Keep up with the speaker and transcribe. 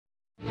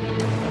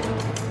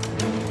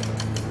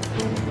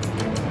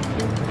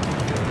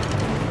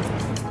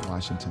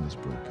Washington is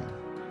broken.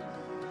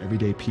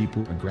 Everyday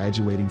people are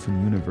graduating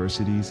from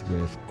universities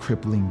with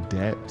crippling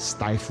debt,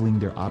 stifling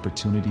their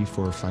opportunity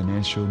for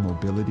financial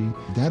mobility.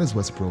 That is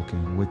what's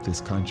broken with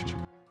this country.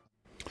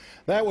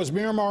 That was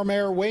Miramar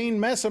Mayor Wayne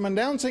Messam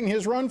announcing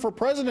his run for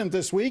president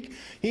this week.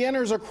 He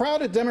enters a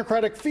crowded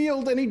Democratic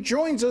field, and he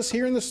joins us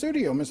here in the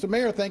studio. Mr.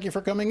 Mayor, thank you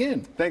for coming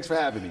in. Thanks for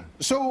having me.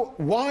 So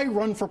why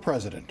run for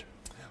president?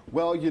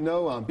 Well, you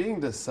know, being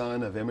the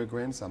son of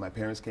immigrants, my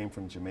parents came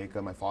from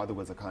Jamaica. My father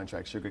was a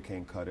contract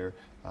sugarcane cutter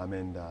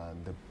in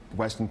the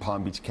Western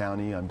Palm Beach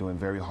County. I'm doing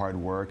very hard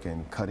work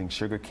and cutting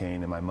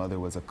sugarcane, and my mother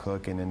was a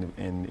cook and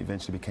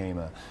eventually became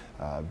a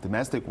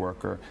domestic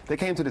worker. They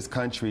came to this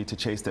country to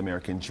chase the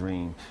American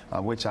dream,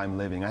 which I'm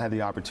living. I had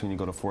the opportunity to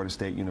go to Florida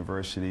State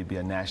University, be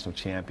a national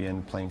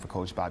champion, playing for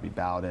Coach Bobby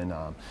Bowden.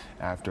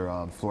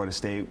 After Florida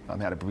State, I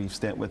had a brief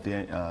stint with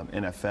the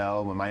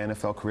NFL. When my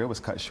NFL career was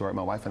cut short,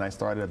 my wife and I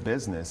started a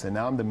business, and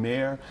now I'm the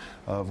mayor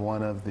of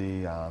one of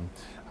the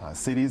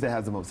cities that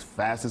has the most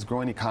fastest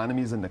growing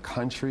economies in the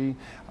country,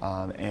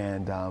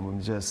 and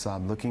I'm just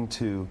looking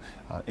to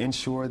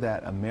ensure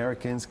that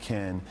Americans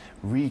can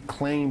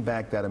reclaim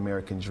back that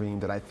American dream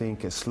that I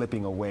think is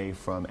slipping away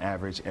from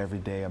average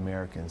everyday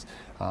Americans.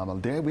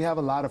 We have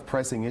a lot of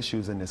pressing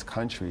issues in this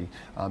country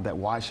that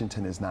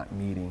Washington is not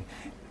meeting.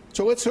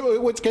 So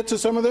let's get to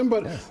some of them,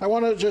 but yes. I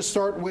want to just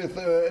start with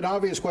an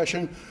obvious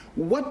question.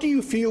 What do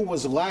you feel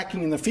was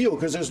lacking in the field?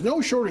 Because there's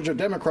no shortage of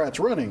Democrats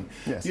running.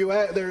 Yes.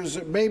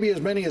 There's maybe as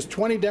many as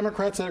 20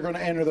 Democrats that are going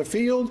to enter the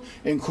field,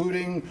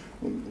 including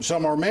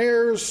some are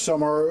mayors,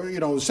 some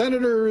are,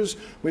 senators.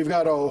 We've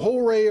got a whole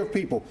array of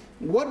people.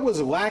 What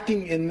was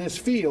lacking in this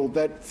field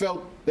that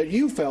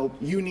you felt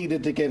you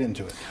needed to get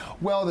into it?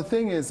 Well, the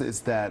thing is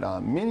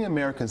that many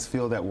Americans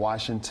feel that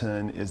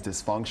Washington is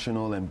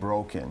dysfunctional and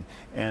broken,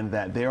 and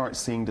that they aren't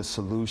seeing the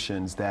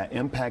solutions that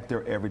impact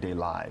their everyday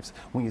lives.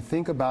 When you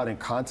think about and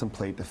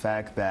contemplate the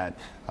fact that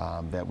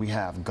that we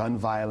have gun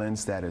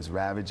violence that is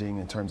ravaging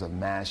in terms of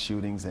mass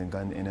shootings and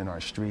in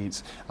our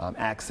streets,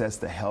 access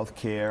to health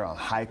care,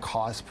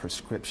 high-cost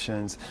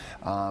prescriptions,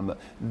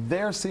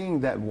 they're seeing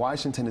that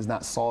Washington is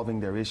not solving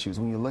their issues.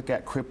 When you look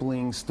at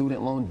crippling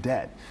student loan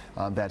debt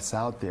that's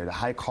out there, the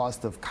high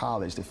cost of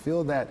college, they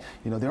feel that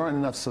there aren't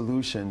enough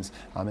solutions,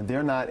 and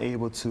they're not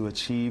able to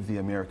achieve the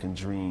American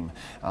dream.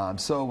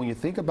 So when you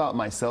think about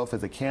myself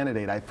as a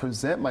candidate, I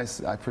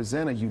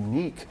present a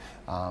unique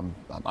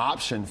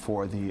option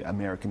for the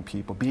American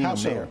people, being a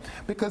mayor.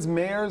 Because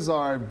mayors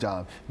are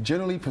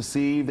generally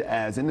perceived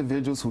as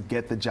individuals who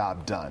get the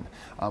job done.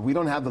 We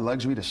don't have the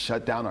luxury to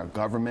shut down our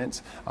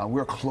governments.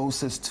 We're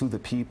closest to the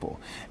people.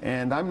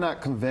 And I'm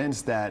not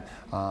convinced that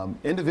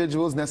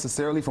individuals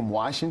necessarily from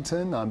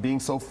Washington, being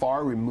so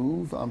far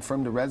removed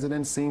from the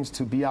residents, seems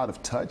to be out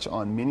of touch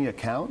on many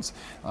accounts.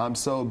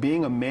 So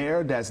being a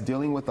mayor that's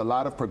dealing with a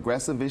lot of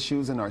progressive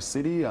issues in our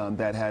city,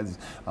 that has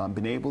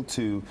been able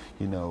to,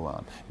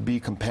 be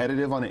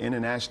competitive on an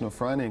international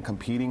front and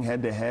competing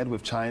head-to-head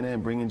with China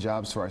and bringing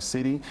jobs to our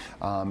city,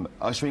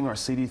 ushering our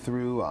city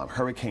through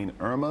Hurricane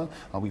Irma.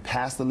 We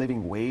passed the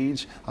living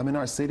wage in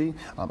our city.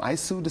 I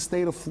sued the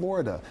state of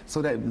Florida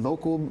so that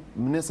local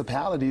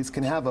municipalities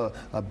can have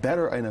a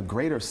better and a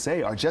greater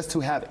say, or just to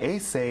have a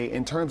say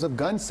in terms of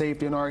gun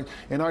safety in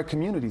our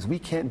communities. We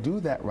can't do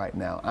that right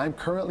now. I'm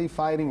currently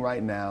fighting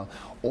right now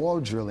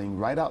oil drilling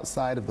right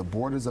outside of the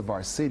borders of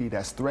our city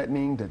that's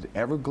threatening the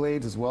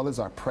Everglades as well as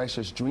our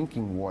precious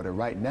drinking water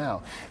right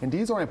now. And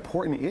these are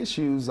important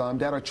issues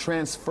that are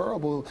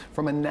transferable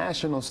from a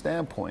national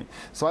standpoint.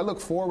 So I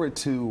look forward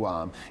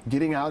to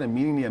getting out and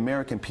meeting the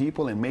American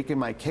people and making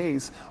my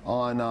case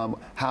on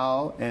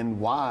how and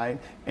why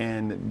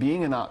and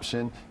being an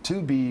option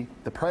to be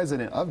the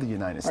president of the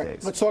United States.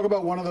 Right, let's talk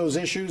about one of those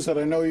issues that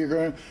I know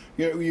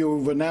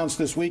you've announced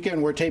this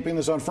weekend. We're taping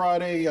this on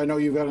Friday. I know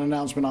you've got an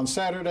announcement on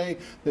Saturday.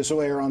 This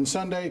will air on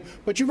Sunday,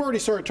 but you've already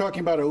started talking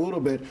about it a little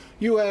bit.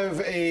 You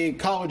have a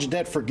college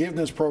debt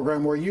forgiveness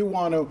program where you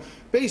want to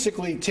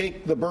basically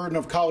take the burden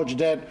of college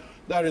debt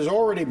that has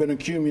already been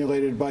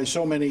accumulated by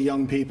so many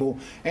young people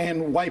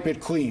and wipe it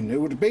clean.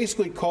 It would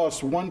basically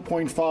cost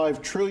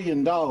 $1.5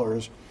 trillion.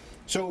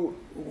 So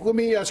let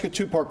me ask a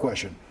two-part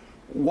question.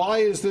 Why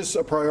is this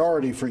a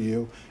priority for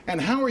you,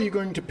 and how are you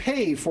going to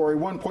pay for a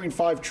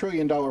 $1.5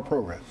 trillion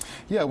program?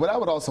 Yeah, what I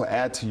would also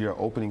add to your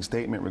opening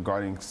statement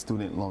regarding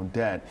student loan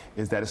debt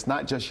is that it's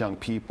not just young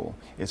people.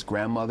 It's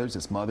grandmothers,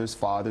 it's mothers,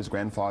 fathers,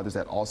 grandfathers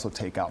that also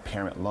take out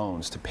parent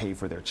loans to pay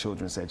for their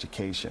children's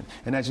education.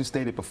 And as you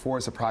stated before,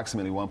 it's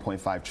approximately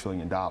 $1.5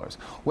 trillion.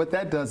 What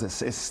that does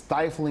is it's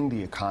stifling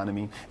the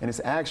economy, and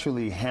it's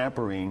actually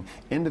hampering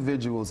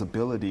individuals'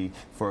 ability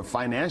for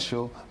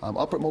financial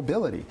upward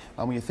mobility.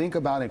 When you think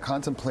about it,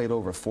 contemplate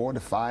over $400 to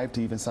 $500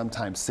 to even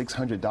sometimes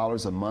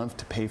 $600 a month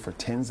to pay for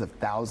tens of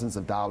thousands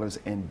of dollars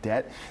in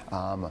debt,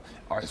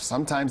 or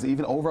sometimes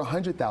even over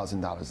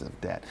 $100,000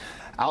 of debt.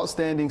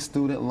 Outstanding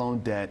student loan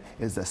debt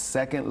is the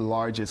second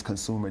largest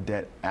consumer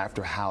debt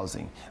after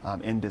housing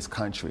in this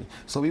country.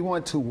 So we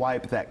want to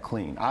wipe that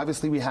clean.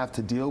 Obviously, we have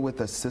to deal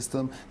with a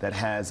system that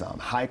has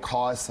high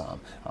costs,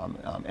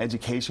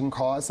 education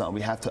costs.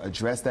 We have to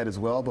address that as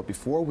well. But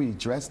before we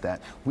address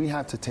that, we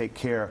have to take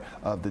care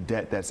of the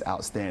debt that's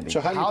outstanding.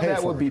 So how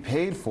that would be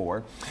paid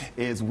for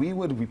is we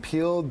would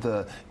repeal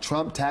the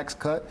Trump tax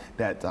cut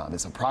that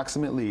is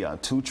approximately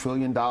 $2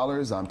 trillion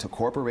to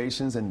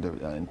corporations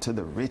and to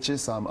the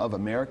richest of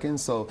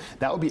Americans. So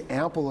that would be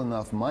ample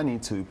enough money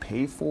to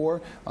pay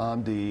for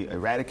the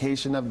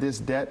eradication of this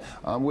debt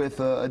with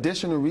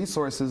additional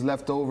resources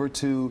left over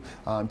to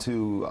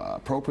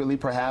appropriately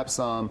perhaps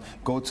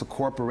go to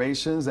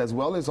corporations as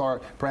well as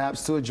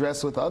perhaps to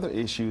address with other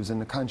issues in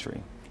the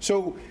country.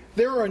 So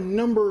there are a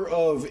number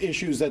of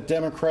issues that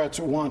Democrats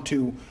want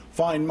to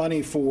find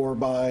money for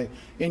by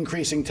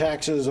increasing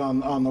taxes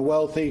on the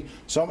wealthy.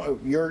 Some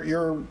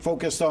you're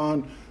focused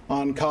on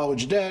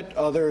college debt.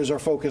 Others are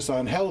focused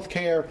on health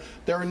care.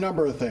 There are a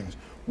number of things.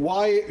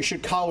 Why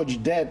should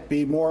college debt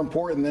be more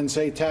important than,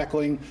 say,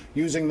 tackling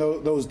using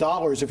those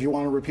dollars, if you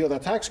want to repeal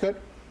that tax cut,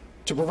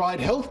 to provide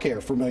health care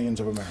for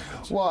millions of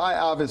Americans? Well, I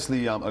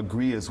obviously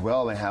agree as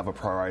well and have a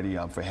priority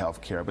for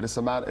health care, but it's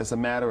a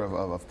matter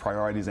of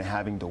priorities and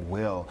having the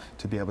will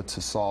to be able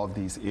to solve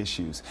these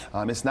issues.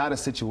 It's not a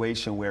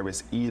situation where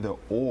it's either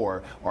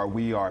or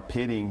we are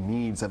pitting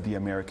needs of the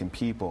American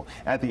people.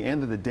 At the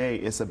end of the day,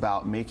 it's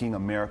about making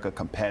America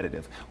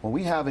competitive. When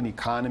we have an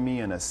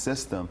economy and a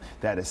system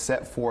that is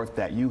set forth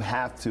that you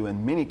have to,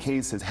 in many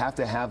cases, have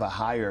to have a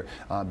higher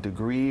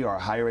degree or a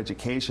higher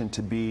education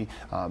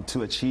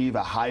to achieve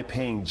a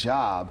high-paying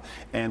job,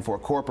 and for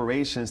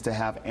corporations to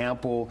have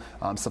ample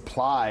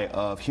supply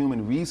of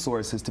human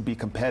resources to be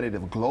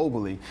competitive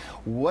globally,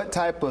 what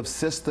type of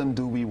system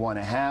do we want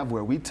to have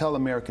where we tell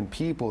American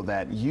people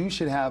that you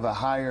should have a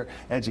higher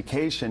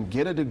education,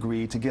 get a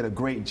degree to get a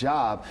great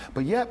job,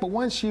 but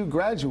once you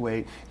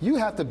graduate, you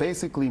have to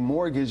basically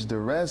mortgage the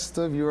rest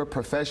of your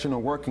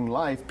professional working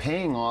life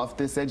paying off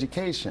this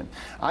education?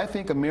 I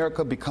think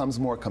America becomes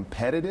more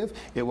competitive.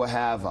 It will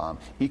have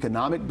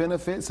economic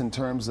benefits in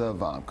terms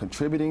of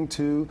contributing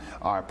to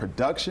our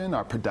production,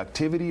 our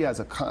productivity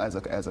as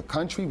a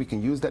country. We can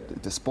use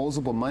that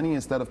disposable money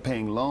instead of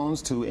paying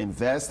loans to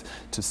invest,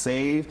 to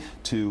save,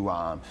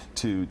 to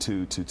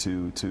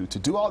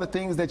do all the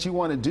things that you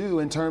want to do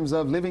in terms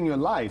of living your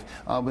life,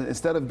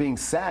 instead of being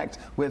sacked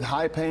with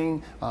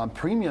high-paying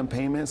premium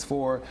payments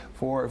for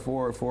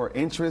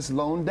interest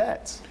loan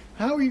dets.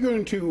 How are you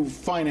going to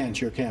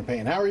finance your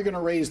campaign? How are you going to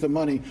raise the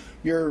money?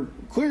 You're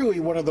clearly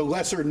one of the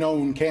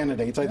lesser-known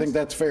candidates. I think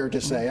that's fair to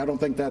say. I don't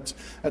think that's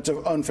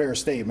an unfair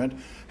statement.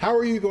 How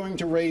are you going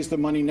to raise the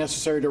money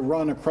necessary to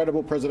run a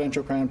credible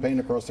presidential campaign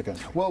across the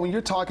country? Well, when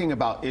you're talking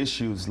about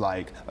issues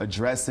like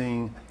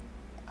addressing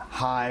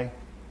high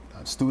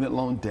student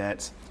loan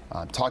debts,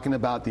 talking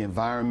about the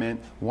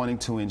environment, wanting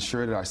to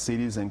ensure that our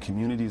cities and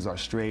communities are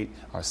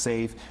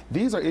safe,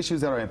 these are issues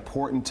that are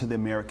important to the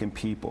American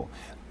people.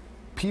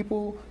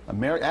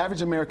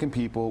 Average American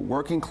people,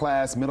 working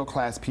class, middle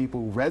class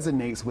people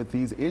resonates with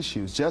these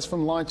issues. Just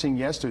from launching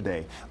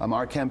yesterday,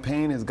 our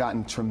campaign has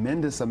gotten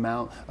tremendous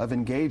amount of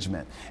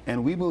engagement.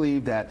 And we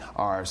believe that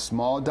our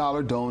small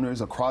dollar donors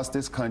across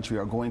this country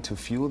are going to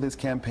fuel this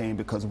campaign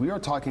because we are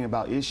talking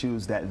about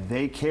issues that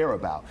they care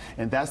about.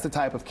 And that's the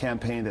type of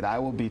campaign that I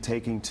will be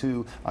taking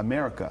to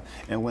America.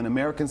 And when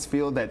Americans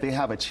feel that they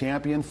have a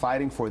champion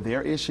fighting for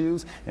their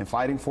issues and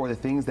fighting for the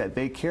things that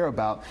they care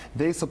about,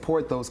 they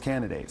support those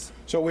candidates.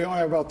 So we only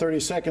have about 30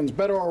 seconds.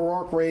 Beto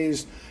O'Rourke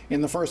raised in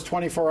the first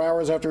 24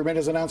 hours after he made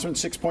his announcement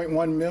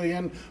 $6.1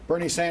 million.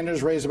 Bernie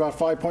Sanders raised about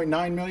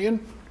 $5.9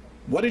 million.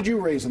 What did you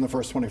raise in the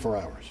first 24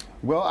 hours?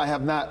 Well, I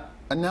have not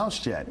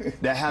announced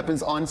yet. That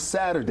happens on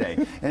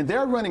Saturday. And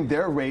they're running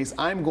their race.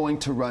 I'm going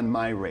to run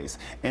my race.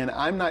 And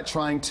I'm not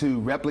trying to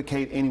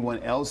replicate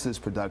anyone else's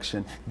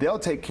production. They'll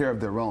take care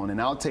of their own,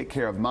 and I'll take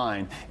care of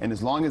mine. And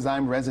as long as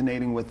I'm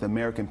resonating with the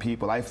American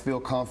people, I feel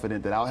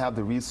confident that I'll have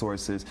the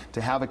resources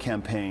to have a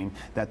campaign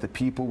that the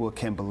people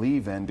can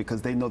believe in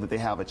because they know that they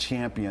have a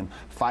champion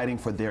fighting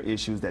for their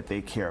issues that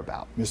they care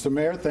about. Mr.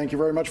 Mayor, thank you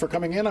very much for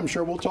coming in. I'm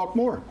sure we'll talk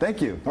more.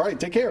 Thank you. All right,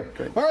 take care.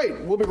 Great. All right,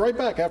 we'll be right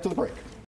back after the break.